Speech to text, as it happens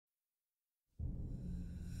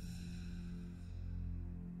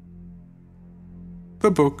The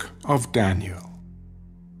Book of Daniel.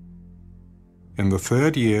 In the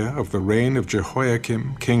 3rd year of the reign of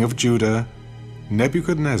Jehoiakim, king of Judah,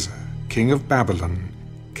 Nebuchadnezzar, king of Babylon,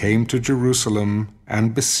 came to Jerusalem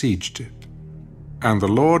and besieged it. And the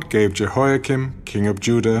Lord gave Jehoiakim, king of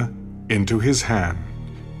Judah, into his hand,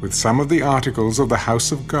 with some of the articles of the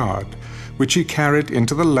house of God, which he carried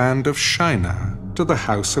into the land of Shinar, to the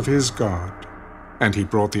house of his God. And he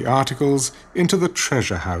brought the articles into the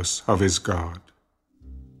treasure house of his God.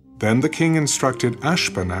 Then the king instructed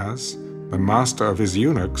Ashpenaz, the master of his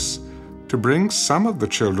eunuchs, to bring some of the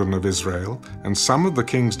children of Israel, and some of the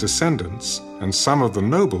king's descendants, and some of the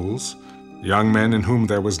nobles, young men in whom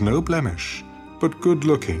there was no blemish, but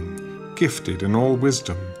good-looking, gifted in all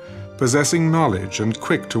wisdom, possessing knowledge and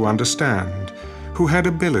quick to understand, who had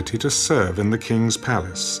ability to serve in the king's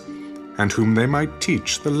palace, and whom they might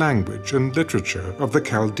teach the language and literature of the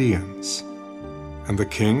Chaldeans. And the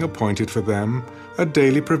king appointed for them a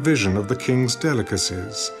daily provision of the king's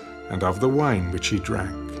delicacies, and of the wine which he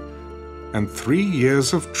drank, and 3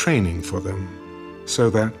 years of training for them, so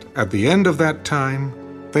that at the end of that time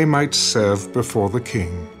they might serve before the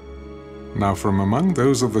king. Now from among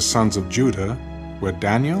those of the sons of Judah were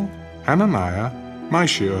Daniel, Hananiah,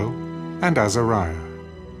 Mishael, and Azariah.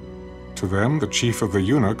 To them the chief of the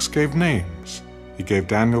eunuchs gave names. He gave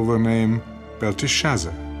Daniel the name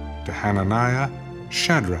Belteshazzar, to Hananiah,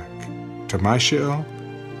 Shadrach, to Mishael,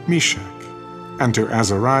 Meshach, and to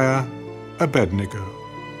Azariah, Abednego.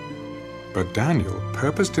 But Daniel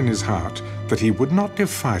purposed in his heart that he would not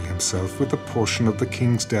defile himself with a portion of the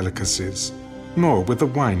king's delicacies, nor with the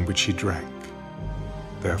wine which he drank.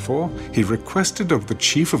 Therefore he requested of the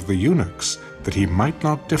chief of the eunuchs that he might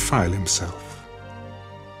not defile himself.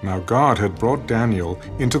 Now God had brought Daniel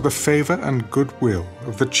into the favor and goodwill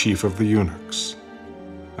of the chief of the eunuchs.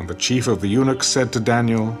 And the chief of the eunuchs said to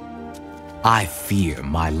Daniel, I fear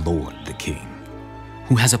my lord the king,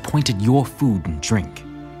 who has appointed your food and drink.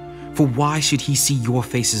 For why should he see your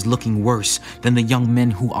faces looking worse than the young men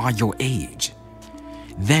who are your age?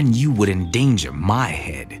 Then you would endanger my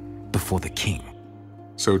head before the king.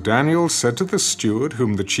 So Daniel said to the steward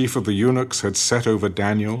whom the chief of the eunuchs had set over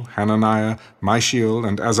Daniel, Hananiah, Mishael,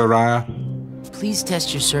 and Azariah, Please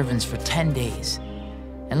test your servants for 10 days,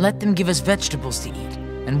 and let them give us vegetables to eat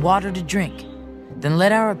and water to drink. Then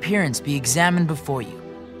let our appearance be examined before you,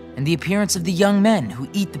 and the appearance of the young men who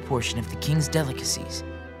eat the portion of the king's delicacies.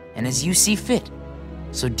 And as you see fit,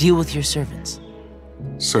 so deal with your servants.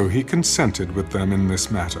 So he consented with them in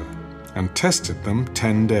this matter, and tested them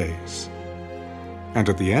 10 days. And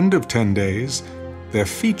at the end of 10 days, their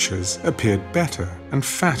features appeared better and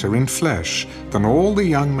fatter in flesh than all the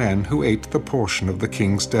young men who ate the portion of the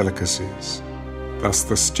king's delicacies. Thus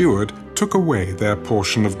the steward took away their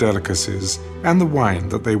portion of delicacies and the wine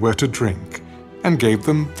that they were to drink, and gave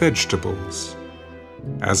them vegetables.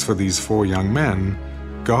 As for these 4 young men,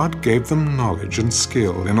 God gave them knowledge and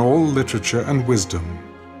skill in all literature and wisdom,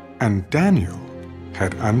 and Daniel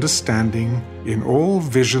had understanding in all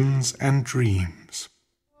visions and dreams.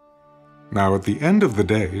 Now at the end of the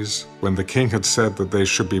days, when the king had said that they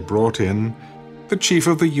should be brought in, the chief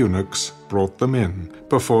of the eunuchs brought them in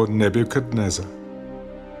before Nebuchadnezzar.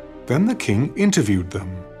 Then the king interviewed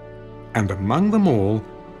them, and among them all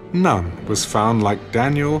none was found like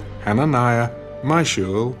Daniel, Hananiah,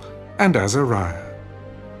 Mishael, and Azariah.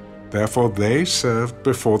 Therefore they served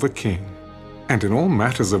before the king, and in all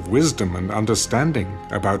matters of wisdom and understanding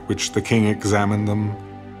about which the king examined them,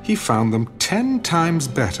 he found them 10 times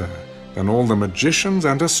better than all the magicians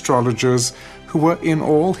and astrologers who were in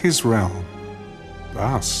all his realm.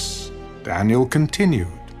 Thus Daniel continued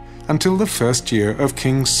until the 1st year of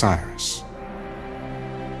King Cyrus.